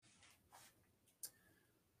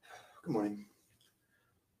Good morning.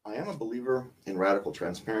 I am a believer in radical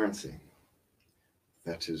transparency.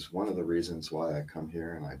 That is one of the reasons why I come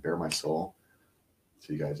here and I bare my soul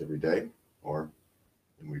to you guys every day, or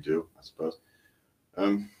when we do, I suppose.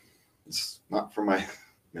 Um, it's not for my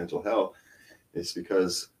mental health. It's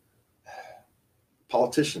because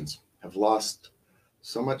politicians have lost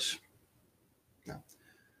so much. No,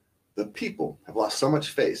 the people have lost so much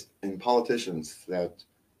faith in politicians that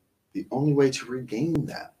the only way to regain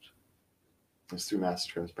that is through mass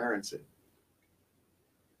transparency.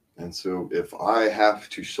 And so if I have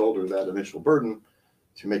to shoulder that initial burden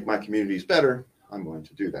to make my communities better, I'm going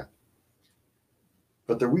to do that.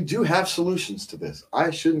 But we do have solutions to this.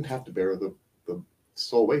 I shouldn't have to bear the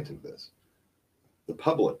sole weight of this. The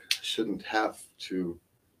public shouldn't have to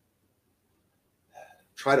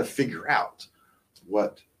try to figure out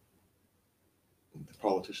what the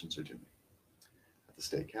politicians are doing at the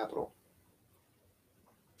state capitol.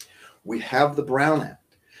 We have the Brown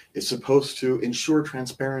Act. It's supposed to ensure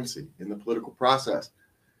transparency in the political process.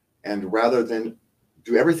 And rather than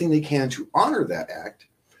do everything they can to honor that act,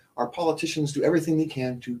 our politicians do everything they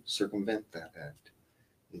can to circumvent that act.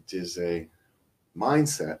 It is a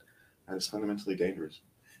mindset that is fundamentally dangerous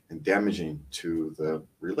and damaging to the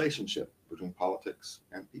relationship between politics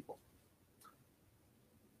and people.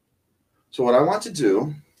 So what I want to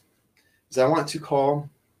do is I want to call,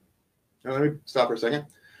 let me stop for a second.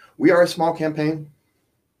 We are a small campaign.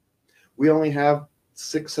 We only have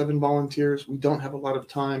 6, 7 volunteers. We don't have a lot of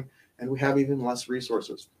time, and we have even less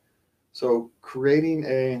resources. So creating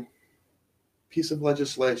a piece of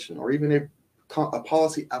legislation or even a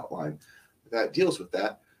policy outline that deals with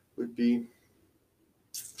that would be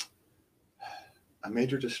a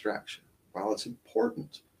major distraction. While it's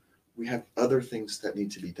important, we have other things that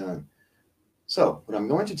need to be done. So what I'm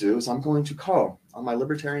going to do is I'm going to call on my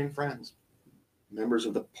libertarian friends, members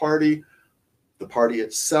of the party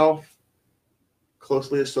itself,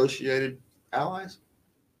 closely associated allies,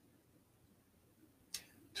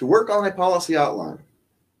 to work on a policy outline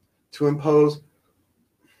to impose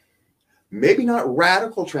maybe not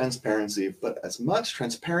radical transparency, but as much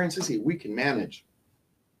transparency as we can manage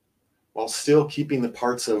while still keeping the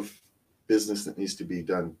parts of business that needs to be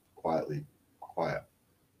done quiet.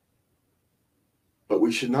 But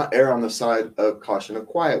we should not err on the side of caution of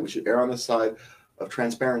quiet. We should err on the side of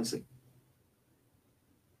transparency.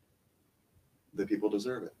 The people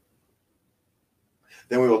deserve it.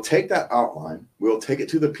 Then we will take that outline, we will take it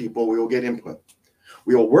to the people, we will get input.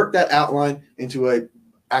 We will work that outline into an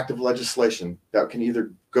act of legislation that can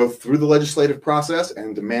either go through the legislative process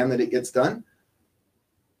and demand that it gets done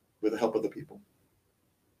with the help of the people,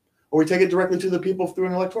 or we take it directly to the people through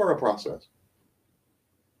an electoral process.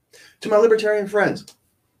 To my libertarian friends,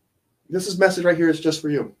 this message right here is just for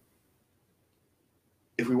you.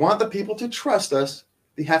 If we want the people to trust us,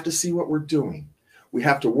 they have to see what we're doing. We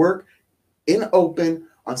have to work in open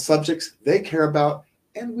on subjects they care about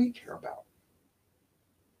and we care about.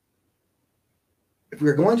 If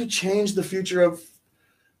we're going to change the future of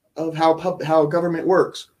how government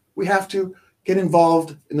works, we have to get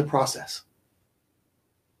involved in the process.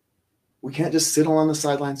 We can't just sit on the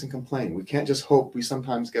sidelines and complain. We can't just hope we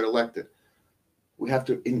sometimes get elected. We have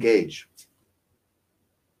to engage.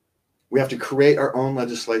 We have to create our own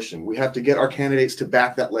legislation. We have to get our candidates to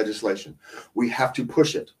back that legislation. We have to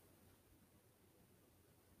push it.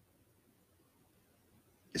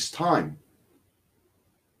 It's time.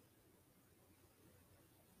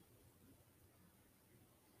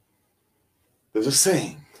 There's a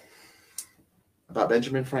saying about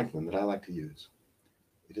Benjamin Franklin that I like to use.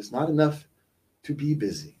 It is not enough to be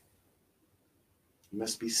busy. You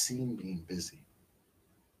must be seen being busy.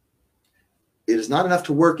 It is not enough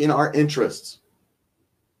to work in our interests.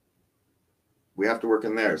 We have to work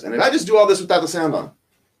in theirs. And did I just do all this without the sound on?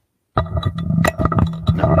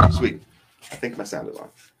 No, sweet. I think my sound is on.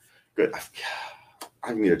 Good.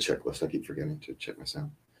 I need a checklist. I keep forgetting to check my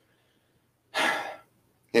sound.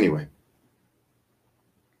 Anyway.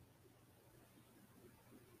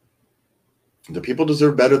 The people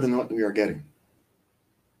deserve better than what we are getting.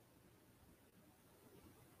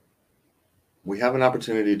 We have an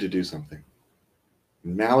opportunity to do something.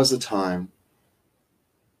 Now is the time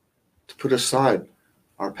to put aside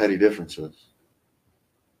our petty differences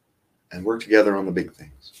and work together on the big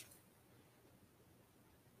things.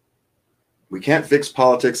 We can't fix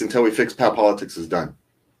politics until we fix how politics is done.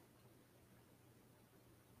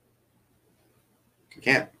 We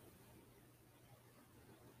can't.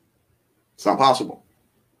 It's not possible.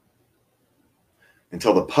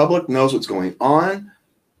 Until the public knows what's going on,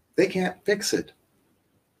 they can't fix it.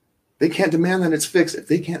 They can't demand that it's fixed if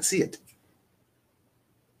they can't see it.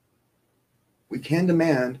 we can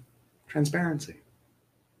demand transparency.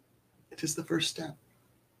 It is the first step.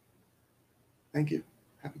 Thank you.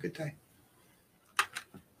 Have a good day.